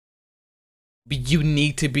but you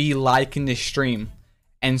need to be liking the stream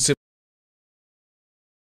and so.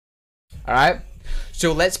 All right.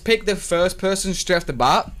 So let's pick the first person straight off the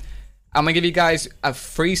bat. I'm gonna give you guys a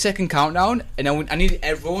 3-second countdown, and I need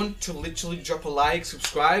everyone to literally drop a like,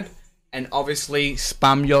 subscribe, and obviously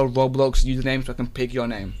spam your Roblox username so I can pick your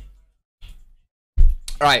name.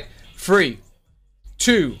 Alright, 3,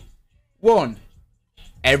 2, 1.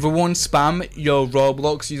 Everyone spam your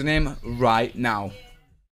Roblox username right now.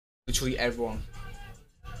 Literally everyone.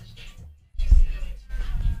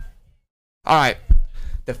 Alright,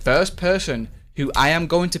 the first person who I am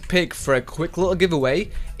going to pick for a quick little giveaway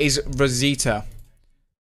is Rosita.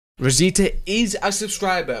 Rosita is a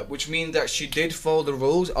subscriber, which means that she did follow the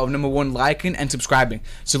rules of number 1, liking and subscribing.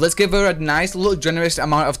 So let's give her a nice little generous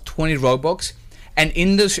amount of 20 Robux. And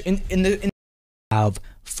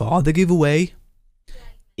for the giveaway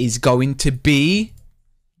is going to be,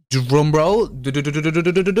 drumroll,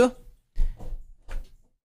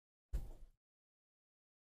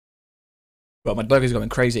 bro, my dog is going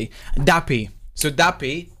crazy. Dappy. So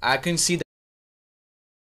Dappy, I can see that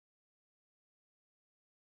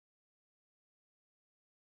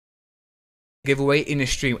giveaway in a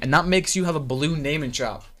stream, and that makes you have a blue name in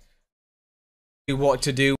chat. What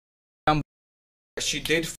to do? She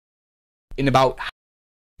did in about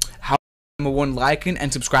how number 1, liking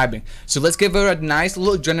and subscribing. So let's give her a nice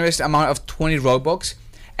little generous amount of 20 Robux,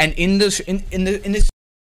 and in this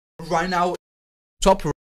right now, top,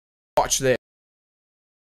 watch this.